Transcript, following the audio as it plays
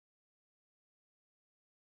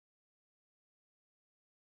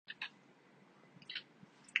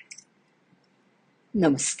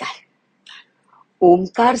नमस्कार.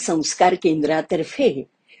 ओमकार संस्कार केंद्रातर्फे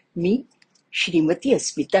मी श्रीमती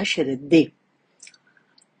अस्मिता शरद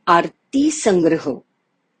आरती संग्रह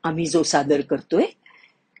आम्ही जो सादर करतोय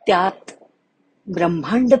त्यात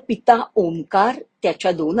ब्रह्मांड पिता ओमकार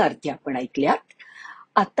त्याच्या 2 आरती आपण ऐकल्यात.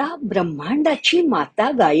 आता ब्रह्मांडाची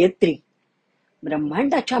माता गायत्री,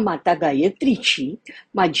 ब्रह्मांडाच्या माता गायत्रीची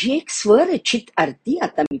माझी एक स्वरचित आरती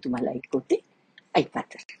आता मी तुम्हाला ऐकवते. ऐका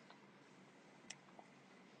तर.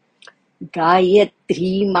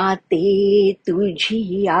 गायत्री माते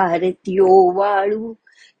तुझी आरती ओवाळू,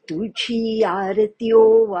 तुझी आरती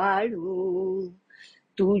ओवाळू,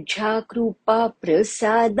 तुझ्या कृपा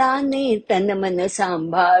प्रसादाने तन मन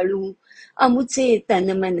सांभाळू, अमुचे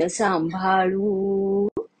तन मन सांभाळू.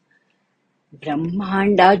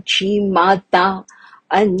 ब्रह्मांडाची माता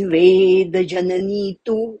अन्वेद जननी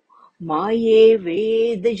तू, माये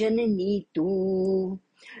वेद जननी तू,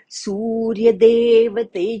 सूर्य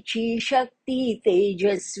देवतेची शक्ती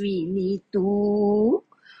तेजस्विनी तू,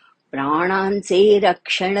 प्राणांचे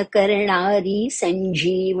रक्षण करणारी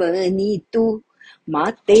संजीवनी तू,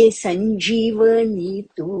 माते संजीवनी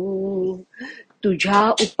तू. तुझ्या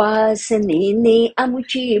उपासनेने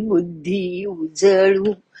आमुची बुद्धी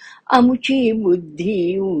उजळू, आमुची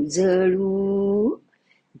बुद्धी उजळू.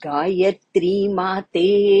 गायत्री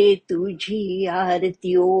माते तुझी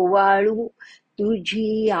आरती ओवाळू,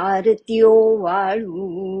 तुझी आरती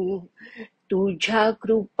ओवाळू, तुझ्या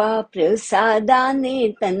कृपा प्रसादाने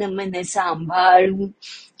तन मन सांभाळू,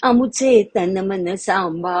 आमुचे तन मन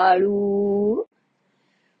सांभाळू.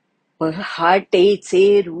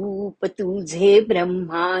 पहाटेचे रूप तुझे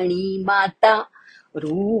ब्रह्माणी माता,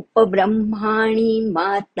 रूप ब्रह्माणी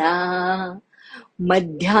माता,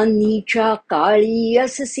 मध्यान्नीच्या काळी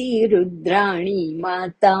अससी रुद्राणी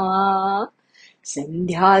माता,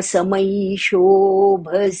 संध्या समयी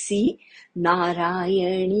शोभसी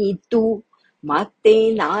नारायणी तू,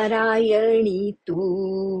 माते नारायणी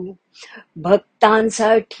तू.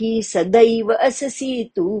 भक्तांसाठी सदैव अससी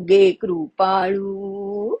तू गे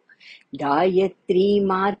कृपाळू. गायत्री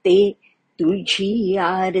माते तुझी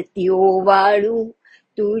आरती ओवाळू,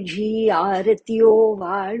 तुझी आरती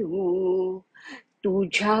ओवाळू,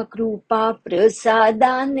 तुझ्या कृपा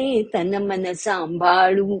प्रसादाने तन मन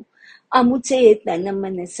सांभाळू, अमुचे तन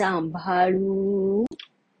मन सांभाळू.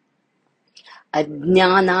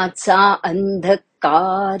 अज्ञानाचा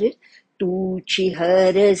अंधकार तूची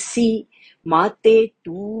हरसी, माते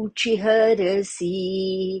तूची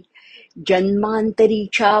हरसी,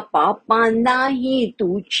 जन्मांतरीच्या पापांनाही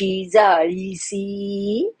तूची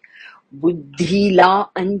जाळीसी, बुद्धीला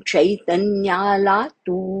अन चैतन्याला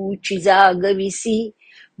तूची जागविसी,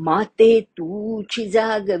 माते तूची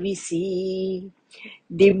जागविसी.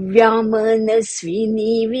 दिव्या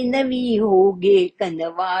मनस्विनी विनवी होगे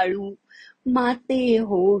कनवाळू, माते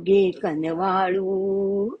होगे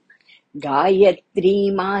कनवाळू. गायत्री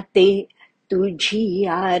माते तुझी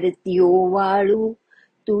आरती ओवाळू,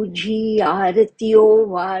 तुझी आरती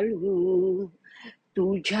ओवाळू,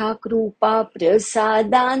 तुझ्या कृपा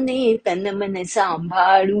प्रसादाने तन मन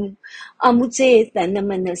सांभाळू, अमुचे तन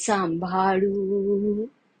मन सांभाळू.